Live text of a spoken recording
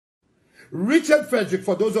Richard Frederick,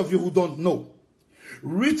 for those of you who don't know,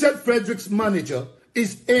 Richard Frederick's manager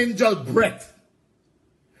is Angel Brett.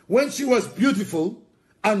 When she was beautiful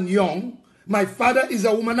and young, my father is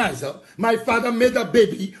a womanizer. My father made a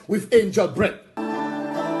baby with Angel Brett.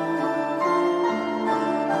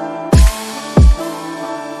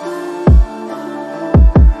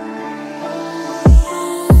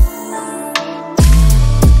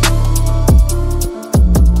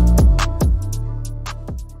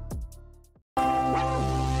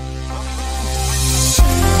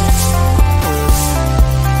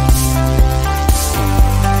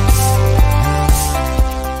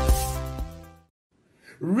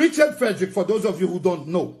 Richard Frederick, for those of you who don't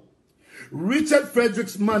know, Richard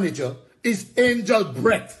Frederick's manager is Angel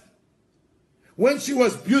Brett. When she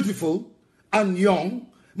was beautiful and young,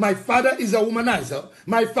 my father is a womanizer.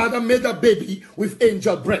 My father made a baby with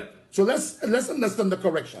Angel Brett. So let's understand the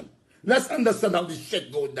correction. Let's understand how this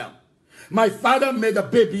shit goes down. My father made a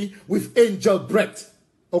baby with Angel Brett.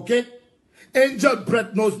 Okay? Angel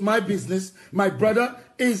Brett knows my business. My brother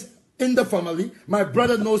is in the family. My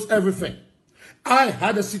brother knows everything. I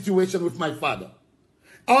had a situation with my father.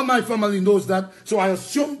 All my family knows that, so I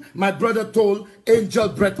assume my brother told Angel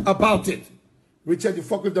Brett about it. Richard, you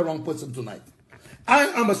fuck with the wrong person tonight. I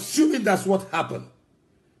am assuming that's what happened.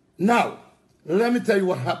 Now, let me tell you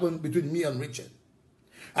what happened between me and Richard.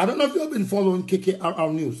 I don't know if you have been following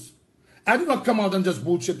kkrr news. I did not come out and just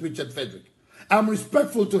bullshit Richard Frederick. I'm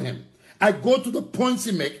respectful to him. I go to the points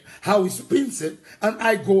he makes, how he spins it, and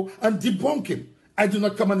I go and debunk him. I do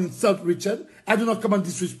not come and insult Richard. I do not come and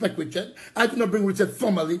disrespect Richard. I do not bring Richard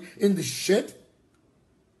formally in this shit.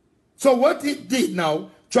 So what he did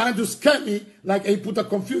now, trying to scare me, like he put a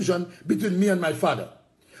confusion between me and my father.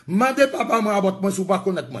 I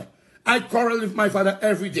quarrel with my father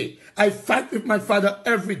every day. I fight with my father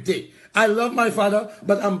every day. I love my father,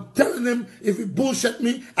 but I'm telling him, if he bullshit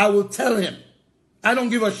me, I will tell him. I don't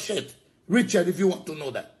give a shit. Richard, if you want to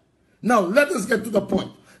know that. Now, let us get to the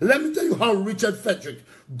point. Let me tell you how Richard Frederick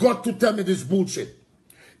got to tell me this bullshit.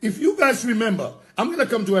 If you guys remember, I'm going to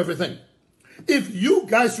come to everything. If you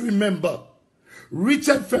guys remember,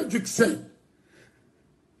 Richard Frederick said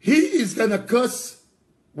he is going to curse,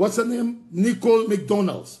 what's her name? Nicole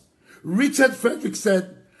McDonald's. Richard Frederick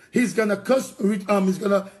said he's going to curse, he's going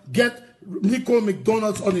to get Nicole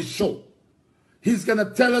McDonald's on his show. He's going to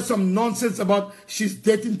tell us some nonsense about she's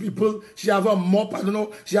dating people. She have a mop. I don't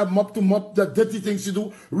know. She have mop to mop the dirty things she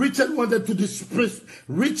do. Richard wanted to disrespect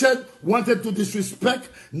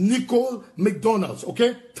Nicole McDonald's.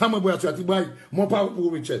 Okay? Tell me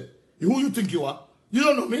Richard. Who you think you are? You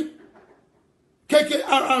don't know me?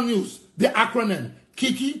 kkrr News. The acronym.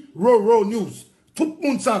 Kiki Roro News. Tout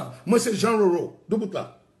moun sav. Moi c'est Jean Roro.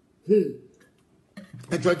 Dubutla.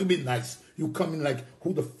 I try to be nice. You come in like,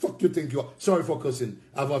 who the fuck you think you are? Sorry for cursing.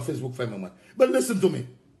 I have a Facebook family man. But listen to me.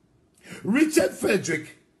 Richard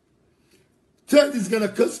Frederick said he's going to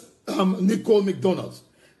curse Nicole McDonald's.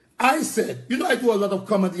 I said, you know, I do a lot of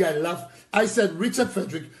comedy. I laugh. I said, Richard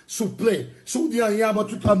Frederick, play.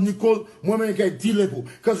 Nicole,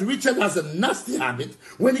 because Richard has a nasty habit.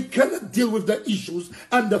 When he cannot deal with the issues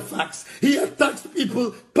and the facts, he attacks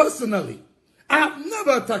people personally. I have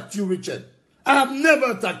never attacked you, Richard. I have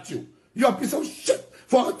never attacked you. You're a piece of shit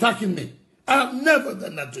for attacking me. I have never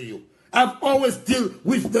done that to you. I've always dealt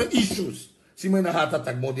with the issues. Si moi na heart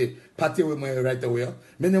attack more de party with me right away.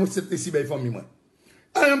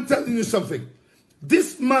 I am telling you something.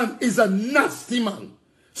 This man is a nasty man.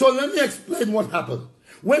 So let me explain what happened.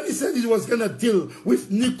 When he said he was going to deal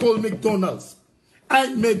with Nicole McDonald's,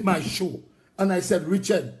 I made my show. And I said,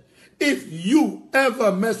 Richard, if you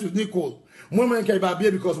ever mess with Nicole,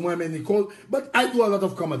 because I'm Nicole, but I do a lot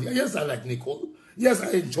of comedy. Yes, I like Nicole. Yes,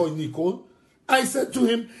 I enjoy Nicole. I said to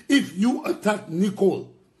him, if you attack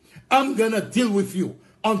Nicole, I'm going to deal with you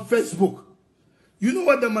on Facebook. You know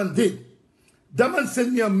what the man did? The man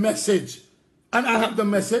sent me a message, and I have the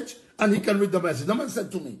message, and he can read the message. The man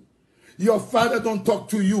said to me, your father don't talk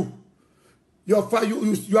to you. Your father,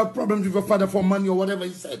 you have problems with your father for money or whatever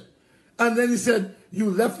he said. And then he said,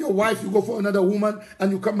 you left your wife, you go for another woman,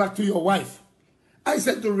 and you come back to your wife. I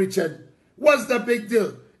said to Richard, what's the big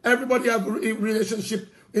deal? Everybody have a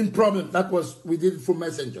relationship in problem. That was, we did it for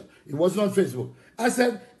Messenger. It wasn't on Facebook. I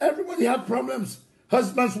said, everybody have problems.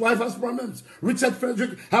 Husband's wife has problems. Richard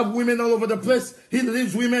Frederick have women all over the place. He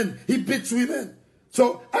leaves women. He beats women.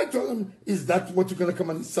 So I told him, is that what you're going to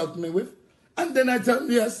come and insult me with? And then I told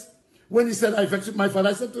him, yes. When he said I vexed my father,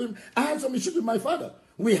 I said to him, I had some issues with my father.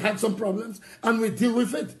 We had some problems, and we deal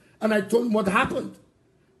with it. And I told him what happened.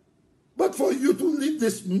 But for you to leave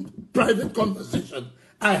this private conversation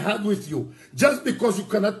I had with you. Just because you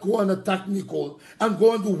cannot go and attack Nicole and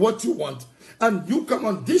go and do what you want, and you come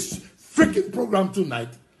on this freaking program tonight,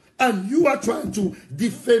 and you are trying to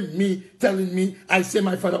defame me, telling me I say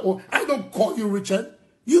my father. Oh, I don't call you Richard.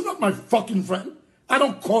 You're not my fucking friend. I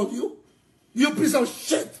don't call you. You piece of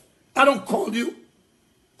shit. I don't call you.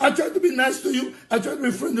 I try to be nice to you. I try to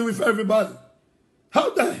be friendly with everybody. How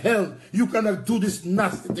the hell you cannot do this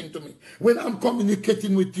nasty thing to me when I'm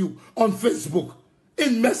communicating with you on Facebook,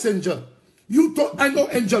 in Messenger? You thought, I know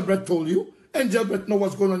Angel Brett told you. Angel Brett knows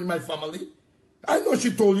what's going on in my family. I know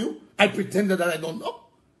she told you. I pretended that I don't know.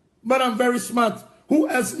 But I'm very smart. Who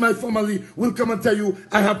else in my family will come and tell you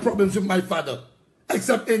I have problems with my father?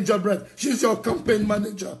 Except Angel Brett. She's your campaign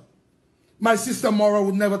manager. My sister Maura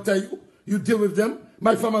would never tell you. You deal with them.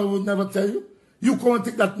 My family would never tell you. You go and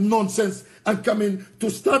take that nonsense and come in to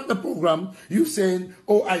start the program. You saying,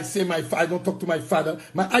 oh, I say my father, I don't talk to my father.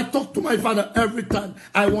 I talk to my father every time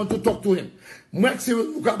I want to talk to him. Maxi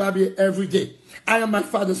will look at me every day. I am my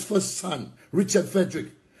father's first son, Richard Frederick.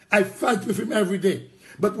 I fight with him every day.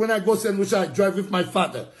 But when I go to Saint Lucia, I drive with my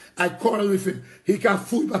father. I quarrel with him. He can't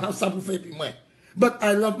fool but have some faith in me. But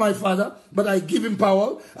I love my father, but I give him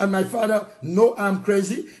power, and my father know I'm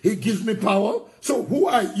crazy. He gives me power. So who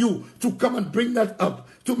are you to come and bring that up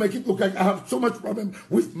to make it look like I have so much problem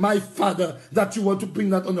with my father that you want to bring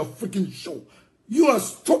that on your freaking show? You are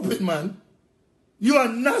stupid, man. You are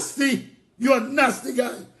nasty. You are a nasty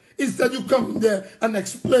guy. Instead, you come there and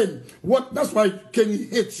explain what. That's why Kenny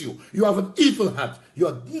hates you. You have an evil heart. You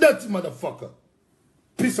are a dirty motherfucker.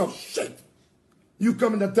 Piece of shit. You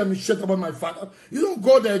come in and tell me shit about my father. You don't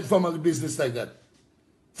go there in family business like that.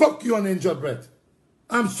 Fuck you and Angel Brett.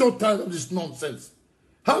 I'm so tired of this nonsense.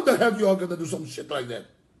 How the hell you all gonna do some shit like that?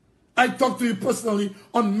 I talk to you personally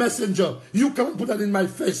on Messenger. You come and put that in my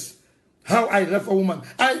face. How I left a woman.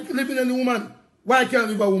 I live in any woman. Why can't I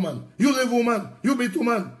live a woman? You live woman. You beat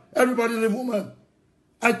woman. Everybody live woman.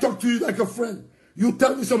 I talk to you like a friend. You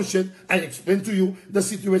tell me some shit. I explain to you the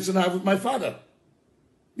situation I have with my father.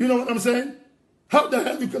 You know what I'm saying? How the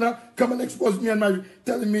hell you gonna come and expose me and my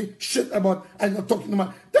telling me shit about I'm not talking to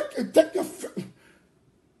my take your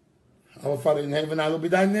our Father in heaven, hallowed be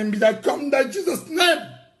thy name, be thy come thy Jesus' name.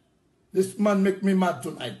 This man make me mad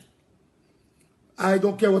tonight. I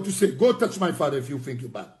don't care what you say. Go touch my father if you think you're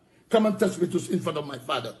bad. Come and touch me in front of my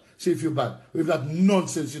father. See if you're bad. With that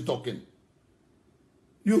nonsense you're talking.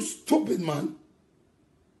 You stupid man.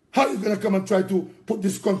 How are you going to come and try to put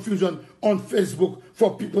this confusion on Facebook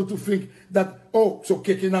for people to think that, oh, so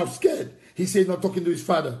KK now scared. He said not talking to his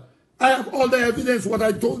father. I have all the evidence, what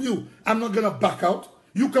I told you. I'm not going to back out.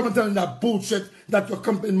 You come and tell me that bullshit that your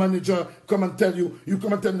company manager come and tell you. You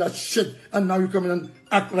come and tell me that shit, and now you come in and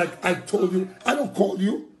act like I told you. I don't call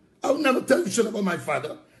you. I will never tell you shit about my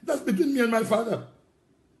father. That's between me and my father.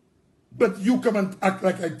 But you come and act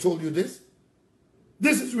like I told you this.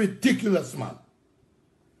 This is ridiculous, man.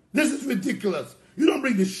 This is ridiculous. You don't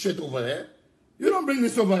bring this shit over here. You don't bring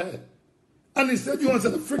this over here. And instead you answer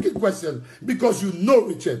the freaking question because you know,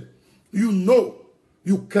 Richard, you know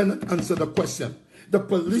you cannot answer the question. The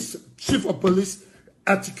police, chief of police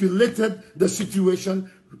articulated the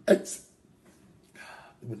situation.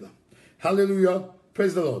 Hallelujah.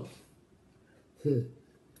 Praise the Lord.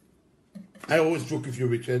 I always joke with you,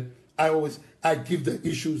 Richard. I give the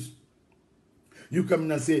issues. You come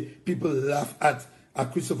in and say, people laugh at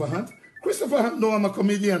Christopher Hunt. Christopher Hunt know I'm a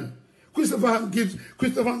comedian. Christopher Hunt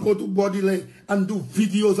go to Bodiley and do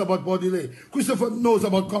videos about Bodiley. Christopher knows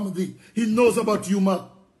about comedy. He knows about humor.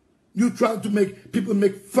 You try to make people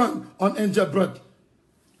make fun on Angel Brett.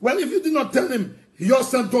 Well, if you did not tell him, your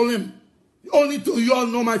son told him, only to you all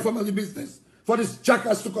know my family business. For this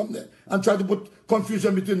jackass to come there and try to put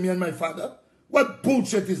confusion between me and my father. What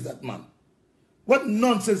bullshit is that, man? What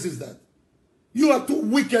nonsense is that? You are too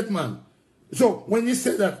wicked, man. So when you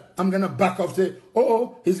say that, I'm going to back off, say,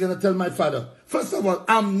 oh, he's going to tell my father. First of all,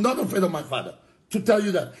 I'm not afraid of my father. To tell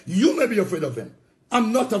you that. You may be afraid of him.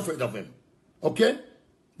 I'm not afraid of him. Okay?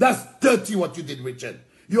 That's dirty what you did, Richard.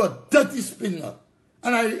 You're a dirty spinner.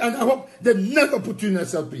 And I hope they never put you in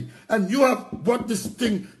SLP. And you have brought this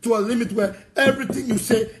thing to a limit where everything you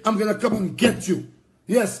say, I'm going to come and get you.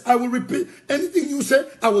 Yes, I will repeat. Anything you say,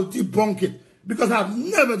 I will debunk it. Because I have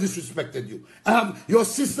never disrespected you. I have your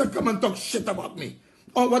sister come and talk shit about me.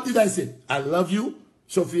 Oh, what did I say? I love you,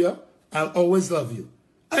 Sophia. I'll always love you.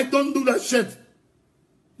 I don't do that shit.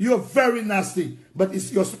 You're very nasty. But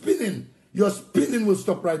it's your spinning. Your spinning will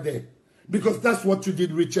stop right there. Because that's what you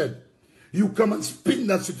did, Richard. You come and spin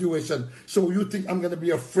that situation. So you think I'm going to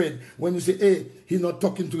be afraid when you say, hey, he's not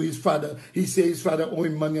talking to his father. He says his father owe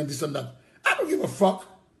him money and this and that. I don't give a fuck.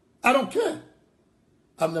 I don't care.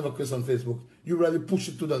 I've never cursed on Facebook. You really push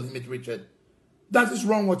it to the limit, Richard. That is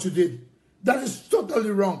wrong what you did. That is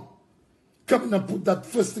totally wrong. Come in and put that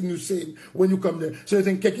first thing you say when you come there. So you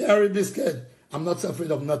think, kkrr be scared. I'm not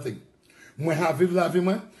afraid of nothing.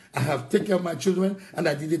 I have taken care of my children and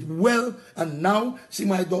I did it well. And now, see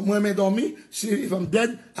my me. See, if I'm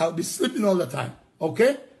dead, I'll be sleeping all the time.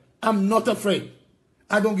 Okay? I'm not afraid.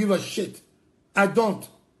 I don't give a shit. I don't.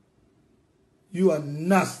 You are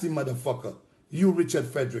nasty motherfucker. You, Richard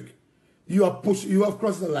Frederick. You have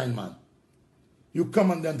crossed the line, man. You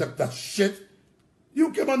come on there and talk that shit.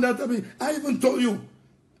 You came on there and tell me, I even told you,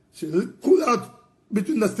 cool out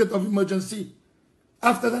between the state of emergency.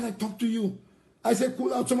 After that, I talked to you. I said,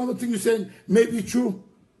 cool out. Some of the things you're saying may be true,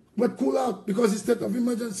 but cool out because it's state of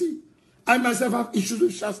emergency. I myself have issues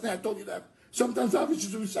with Shasnay. I told you that. Sometimes I have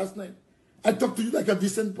issues with Shasnay. I talk to you like a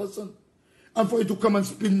decent person. And for you to come and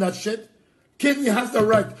spin that shit, Kenny has the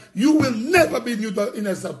right. You will never be in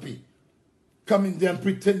SLP. Coming there and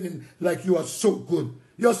pretending like you are so good.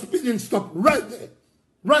 Your spinning stop right there.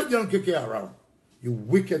 Right there on kkrr. You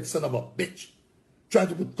wicked son of a bitch. Trying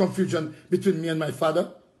to put confusion between me and my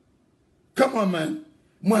father. Come on, man.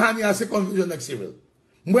 I say confusion next civil.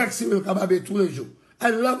 I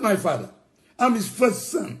love my father. I'm his first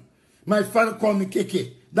son. My father called me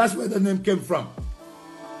KK. That's where the name came from.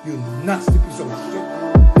 You nasty piece of shit.